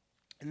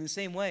 And in the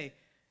same way,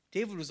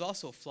 David was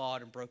also a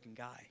flawed and broken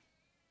guy.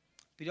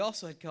 But he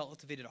also had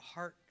cultivated a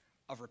heart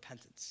of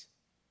repentance.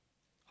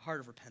 A heart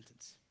of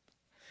repentance.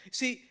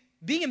 See,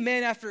 being a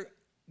man after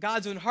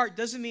God's own heart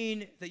doesn't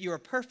mean that you're a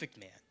perfect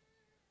man.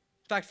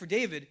 In fact, for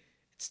David, it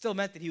still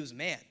meant that he was a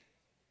man.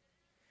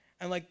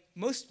 And like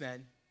most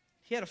men,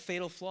 he had a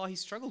fatal flaw he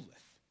struggled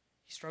with.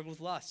 He struggled with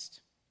lust.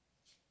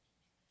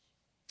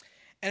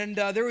 And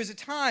there was a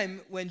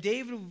time when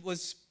David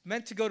was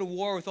meant to go to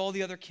war with all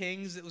the other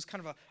kings. It was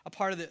kind of a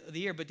part of the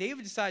year. But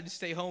David decided to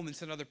stay home and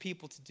send other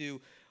people to do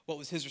what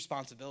was his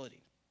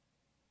responsibility.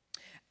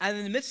 And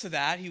in the midst of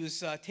that, he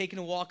was taking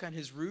a walk on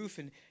his roof,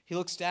 and he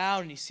looks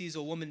down and he sees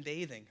a woman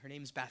bathing. Her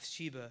name is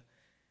Bathsheba.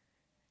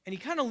 And he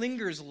kind of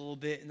lingers a little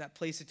bit in that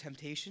place of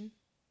temptation,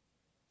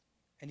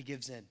 and he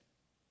gives in.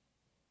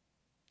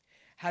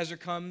 Has her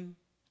come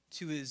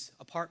to his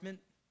apartment.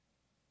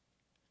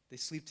 They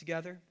sleep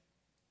together.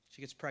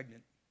 She gets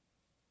pregnant.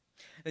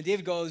 And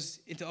David goes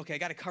into, okay, I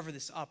got to cover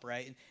this up,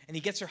 right? And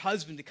he gets her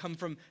husband to come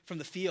from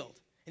the field.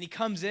 And he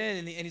comes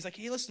in, and he's like,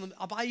 hey, listen,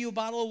 I'll buy you a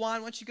bottle of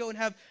wine. Why don't you go and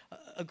have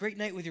a great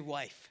night with your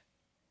wife?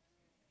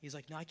 He's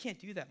like, no, I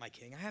can't do that, my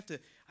king. I have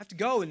to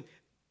go and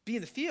be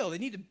in the field. I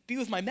need to be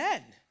with my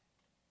men.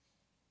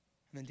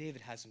 And then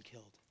David has him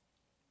killed.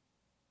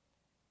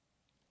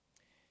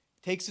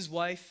 Takes his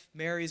wife,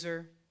 marries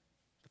her,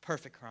 the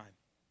perfect crime.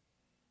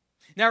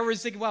 Now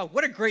everyone's thinking, wow,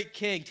 what a great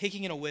king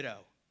taking in a widow.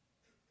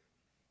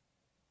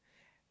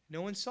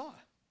 No one saw,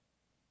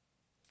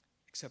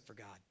 except for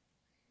God.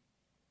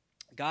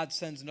 God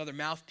sends another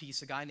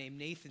mouthpiece, a guy named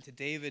Nathan, to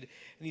David,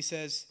 and he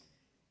says,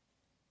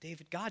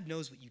 David, God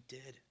knows what you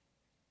did.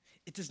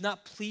 It does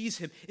not please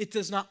him. It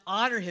does not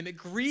honor him. It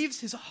grieves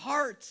his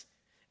heart,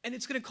 and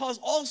it's going to cause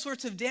all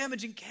sorts of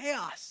damage and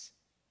chaos.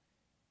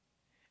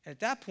 And at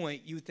that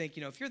point, you would think,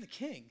 if you're the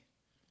king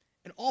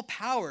and all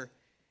power,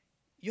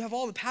 you have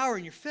all the power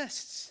in your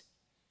fists.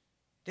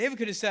 David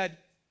could have said,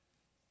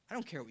 I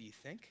don't care what you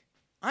think.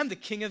 I'm the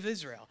king of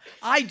Israel.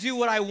 I do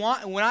what I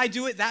want, and when I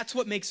do it, that's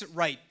what makes it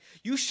right.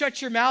 You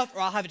shut your mouth, or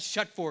I'll have it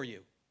shut for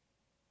you.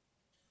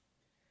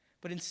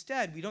 But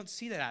instead, we don't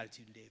see that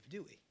attitude in David,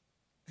 do we?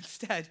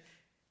 Instead,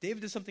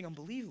 David does something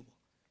unbelievable.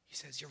 He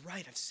says, you're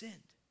right, I've sinned.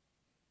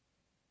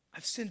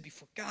 I've sinned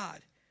before God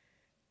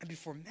and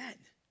before men.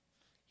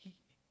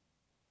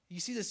 You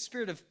see the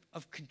spirit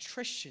of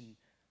contrition,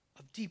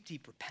 of deep,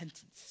 deep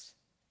repentance.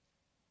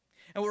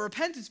 And what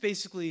repentance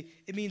basically,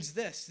 it means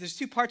this. There's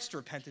two parts to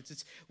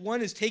repentance.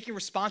 One is taking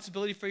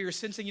responsibility for your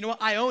sin, saying, you know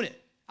what, I own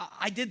it.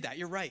 I did that,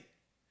 you're right.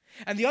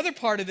 And the other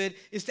part of it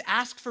is to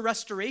ask for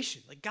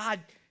restoration. Like, God,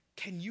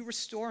 can you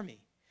restore me?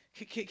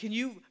 Can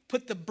you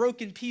put the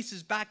broken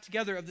pieces back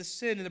together of the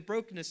sin and the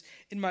brokenness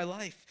in my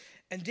life?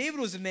 And David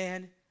was a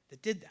man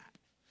that did that.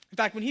 In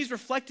fact, when he's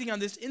reflecting on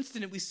this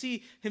incident, we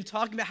see him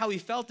talking about how he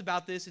felt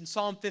about this in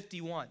Psalm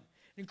 51. An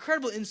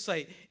incredible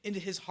insight into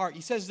his heart.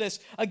 He says this,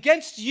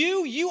 against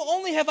you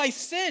only have I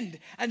sinned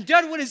and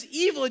done what is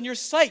evil in your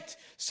sight.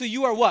 So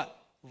you are what?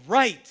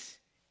 Right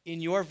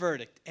in your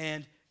verdict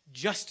and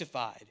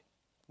justified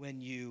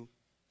when you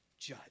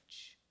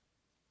judge.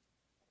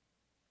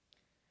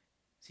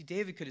 See,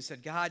 David could have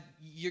said, God,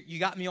 you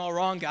got me all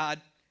wrong, God.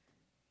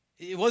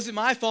 It wasn't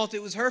my fault,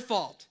 it was her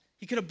fault.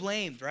 He could have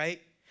blamed, right?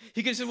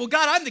 He could have said, well,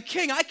 God, I'm the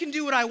king. I can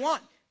do what I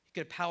want. He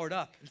could have powered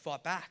up and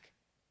fought back.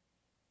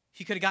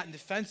 He could have gotten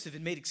defensive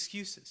and made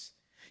excuses.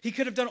 He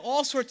could have done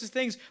all sorts of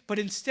things, but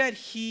instead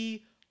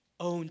he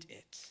owned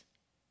it.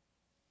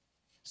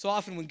 So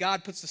often when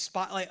God puts the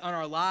spotlight on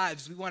our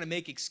lives, we want to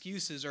make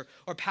excuses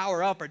or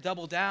power up or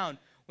double down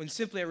when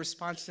simply our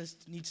response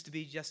needs to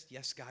be just,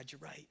 yes, God,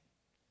 you're right.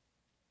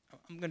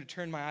 I'm going to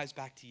turn my eyes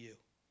back to you.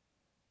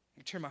 I'm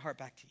going to turn my heart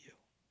back to you.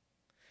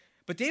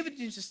 But David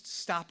didn't just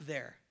stop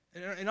there.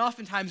 And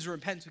oftentimes in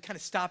repentance, we kind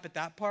of stop at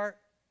that part.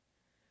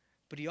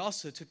 But he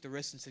also took the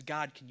risk and said,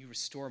 God, can you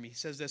restore me? He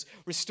says this,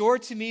 restore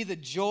to me the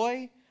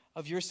joy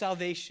of your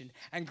salvation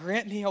and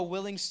grant me a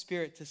willing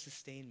spirit to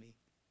sustain me.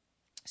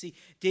 See,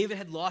 David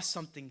had lost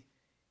something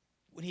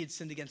when he had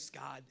sinned against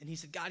God. And he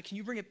said, God, can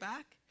you bring it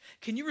back?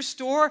 Can you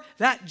restore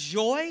that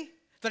joy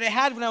that I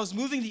had when I was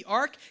moving the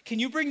ark? Can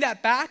you bring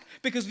that back?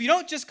 Because we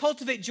don't just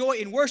cultivate joy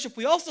in worship,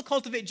 we also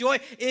cultivate joy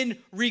in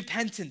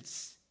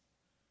repentance.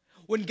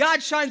 When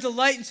God shines a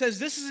light and says,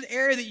 this is an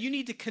area that you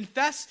need to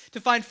confess to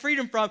find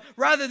freedom from,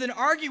 rather than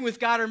arguing with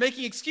God or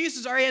making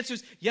excuses, our answer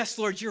is, yes,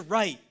 Lord, you're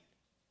right.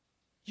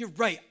 You're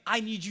right.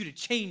 I need you to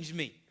change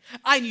me.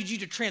 I need you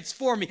to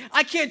transform me.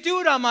 I can't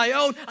do it on my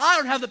own. I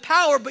don't have the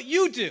power, but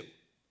you do.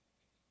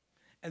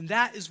 And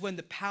that is when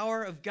the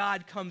power of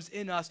God comes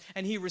in us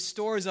and he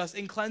restores us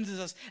and cleanses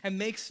us and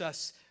makes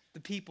us the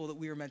people that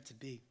we are meant to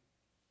be.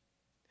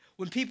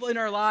 When people in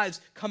our lives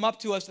come up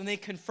to us and they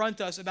confront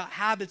us about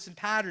habits and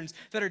patterns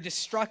that are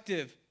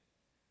destructive,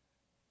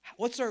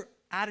 what's our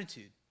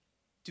attitude?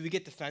 Do we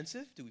get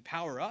defensive? Do we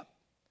power up?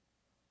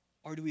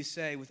 Or do we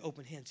say with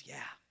open hands, yeah,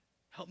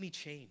 help me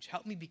change.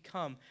 Help me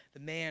become the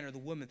man or the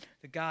woman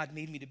that God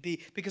made me to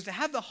be. Because to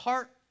have the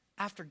heart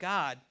after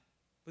God,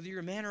 whether you're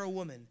a man or a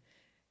woman,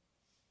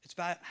 it's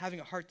about having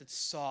a heart that's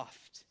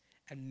soft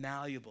and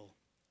malleable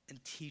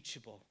and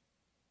teachable,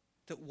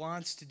 that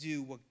wants to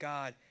do what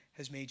God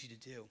has made you to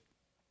do.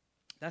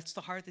 That's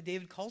the heart that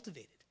David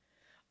cultivated,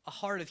 a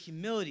heart of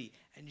humility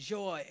and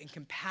joy and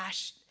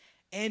compassion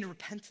and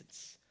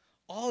repentance.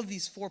 All of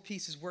these four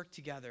pieces work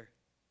together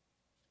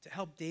to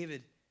help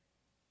David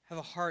have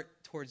a heart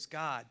towards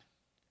God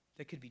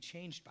that could be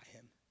changed by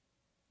him.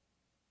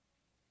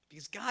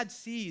 Because God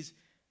sees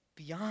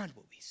beyond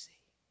what we see.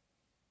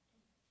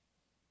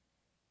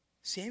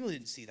 Samuel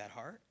didn't see that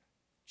heart.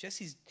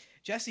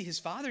 Jesse, his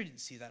father, didn't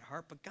see that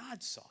heart, but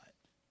God saw it.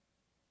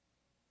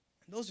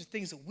 And those are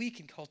things that we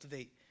can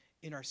cultivate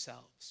in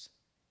ourselves.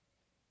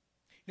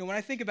 You know, when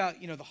I think about,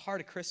 the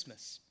heart of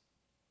Christmas,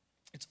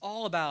 it's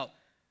all about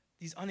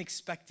these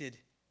unexpected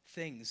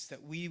things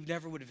that we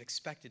never would have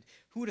expected.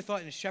 Who would have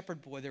thought in a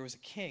shepherd boy there was a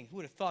king? Who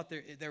would have thought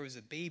there was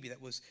a baby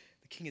that was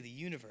the king of the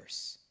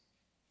universe?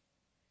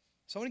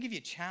 So I want to give you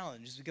a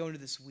challenge as we go into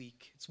this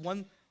week. It's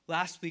one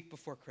last week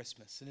before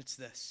Christmas, and it's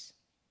this.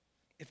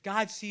 If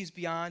God sees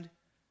beyond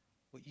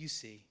what you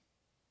see,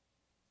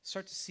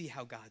 start to see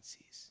how God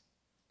sees.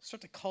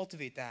 Start to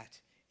cultivate that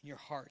in your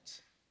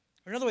heart.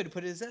 Or another way to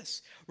put it is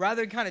this.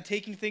 Rather than kind of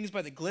taking things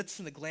by the glitz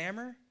and the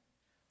glamour,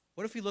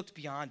 what if we looked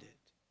beyond it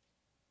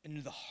and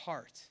into the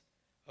heart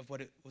of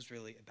what it was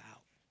really about?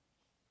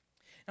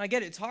 And I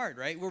get it, it's hard,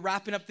 right? We're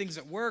wrapping up things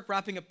at work,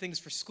 wrapping up things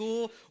for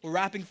school. We're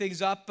wrapping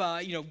things up,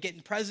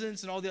 getting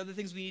presents and all the other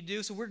things we need to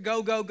do. So we're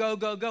go, go, go,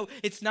 go, go.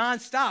 It's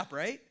nonstop,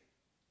 right?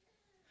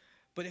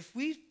 But if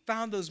we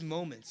found those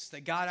moments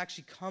that God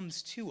actually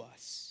comes to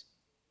us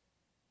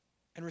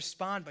and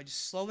respond by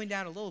just slowing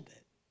down a little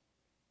bit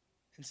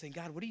and saying,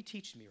 God, what are you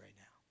teaching me right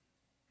now?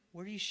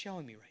 What are you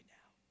showing me right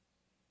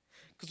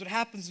now? Because what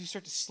happens is we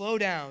start to slow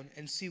down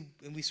and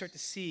we start to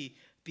see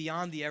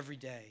beyond the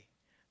everyday,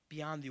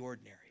 beyond the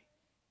ordinary.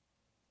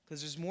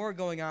 Because there's more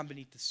going on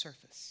beneath the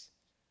surface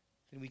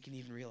than we can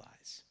even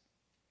realize.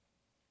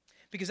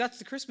 Because that's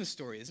the Christmas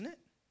story, isn't it?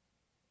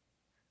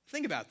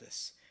 Think about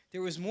this.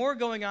 There was more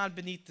going on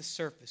beneath the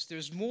surface.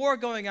 There's more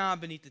going on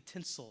beneath the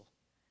tinsel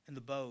and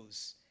the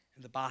bows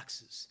and the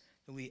boxes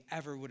than we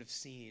ever would have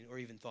seen or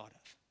even thought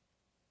of.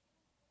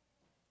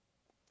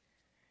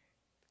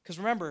 Because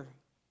remember,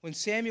 when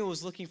Samuel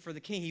was looking for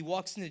the king, he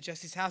walks into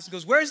Jesse's house and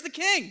goes, "Where's the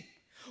king?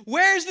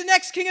 Where's the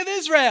next king of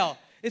Israel?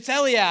 It's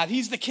Eliab.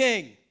 He's the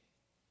king."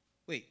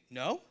 Wait,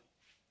 no?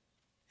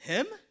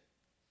 Him?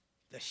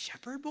 The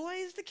shepherd boy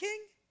is the king?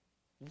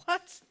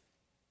 What?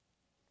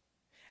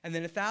 And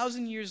then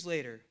 1,000 years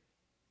later,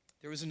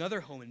 there was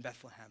another home in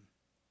Bethlehem.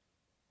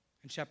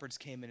 And shepherds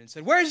came in and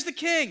said, "Where's the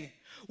king?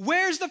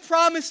 Where's the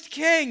promised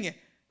king?"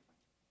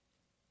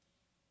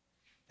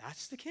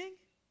 That's the king?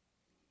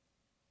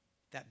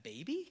 That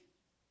baby?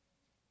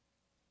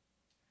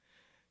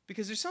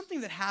 Because there's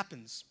something that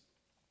happens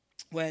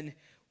when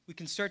we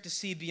can start to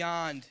see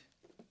beyond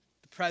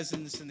the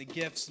presents and the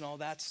gifts and all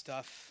that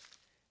stuff.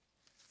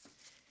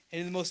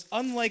 And in the most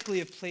unlikely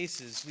of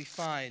places, we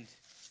find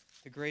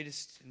the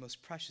greatest and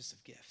most precious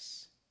of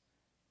gifts,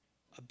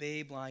 a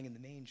babe lying in the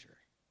manger.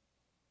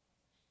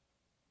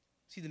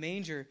 See, the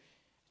manger,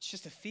 it's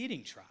just a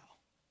feeding trial.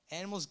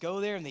 Animals go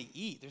there and they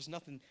eat. There's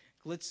nothing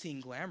glitzy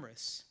and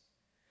glamorous.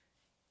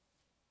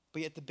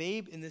 But yet the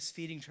babe in this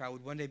feeding trial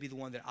would one day be the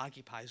one that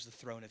occupies the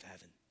throne of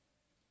heaven.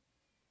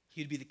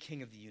 He would be the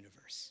king of the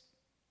universe.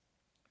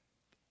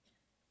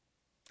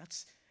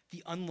 That's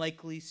the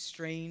unlikely,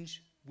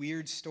 strange,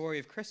 weird story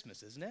of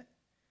Christmas, isn't it?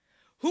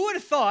 Who would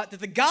have thought that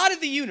the God of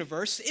the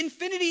universe,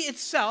 infinity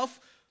itself,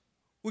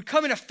 would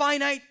come in a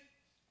finite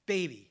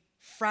baby,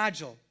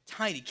 fragile,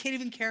 tiny, can't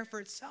even care for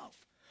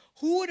itself?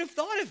 Who would have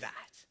thought of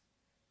that?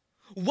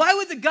 Why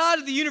would the God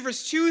of the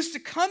universe choose to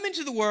come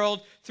into the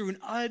world through an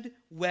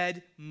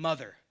unwed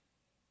mother,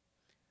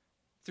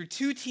 through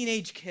two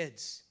teenage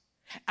kids,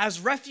 as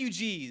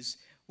refugees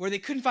where they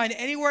couldn't find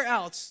anywhere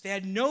else? They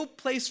had no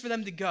place for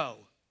them to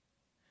go.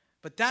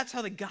 But that's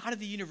how the God of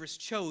the universe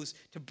chose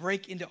to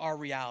break into our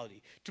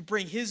reality, to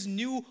bring his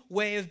new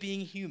way of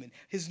being human,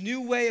 his new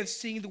way of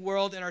seeing the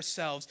world and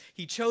ourselves.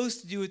 He chose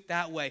to do it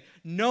that way.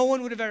 No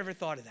one would have ever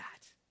thought of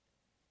that.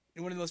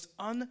 In one of the most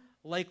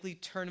unlikely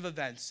turn of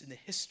events in the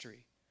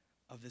history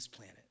of this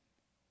planet.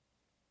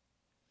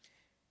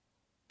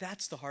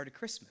 That's the heart of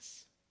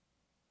Christmas.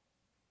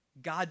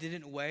 God did it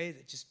in a way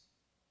that just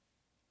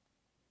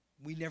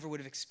we never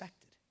would have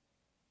expected.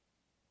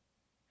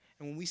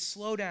 And when we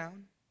slow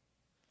down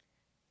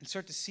and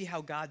start to see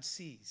how God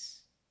sees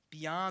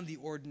beyond the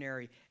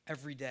ordinary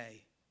every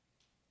day,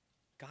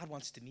 God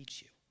wants to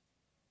meet you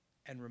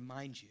and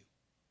remind you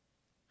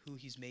who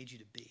he's made you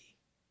to be.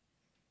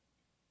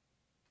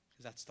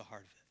 Because that's the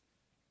heart of it.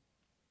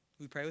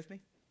 Will you pray with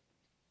me?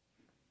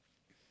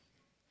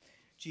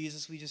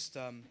 Jesus, we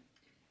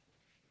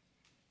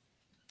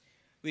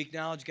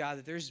acknowledge, God,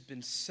 that there's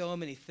been so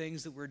many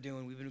things that we're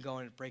doing. We've been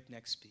going at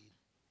breakneck speed.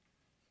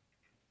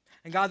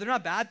 And God, they're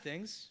not bad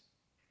things.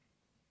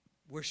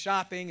 We're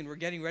shopping and we're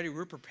getting ready.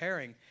 We're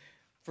preparing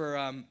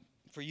for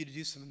you to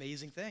do some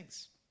amazing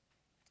things,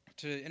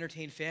 to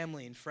entertain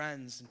family and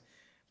friends.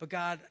 But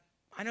God,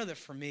 I know that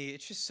for me,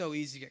 it's just so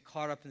easy to get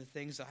caught up in the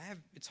things that I have.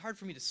 It's hard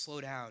for me to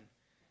slow down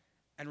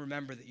and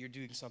remember that you're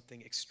doing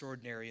something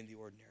extraordinary in the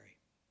ordinary.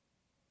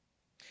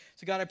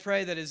 So God, I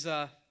pray that as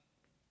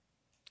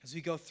we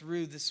go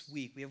through this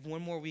week, we have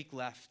one more week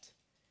left.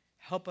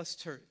 Help us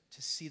to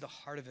see the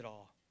heart of it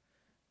all.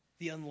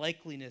 The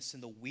unlikeliness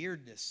and the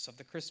weirdness of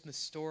the Christmas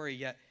story,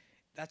 yet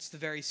that's the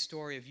very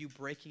story of you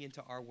breaking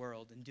into our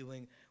world and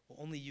doing what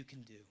only you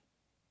can do,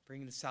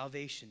 bringing the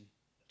salvation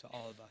to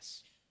all of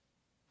us.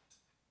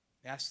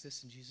 I ask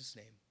this in Jesus'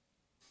 name.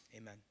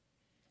 Amen.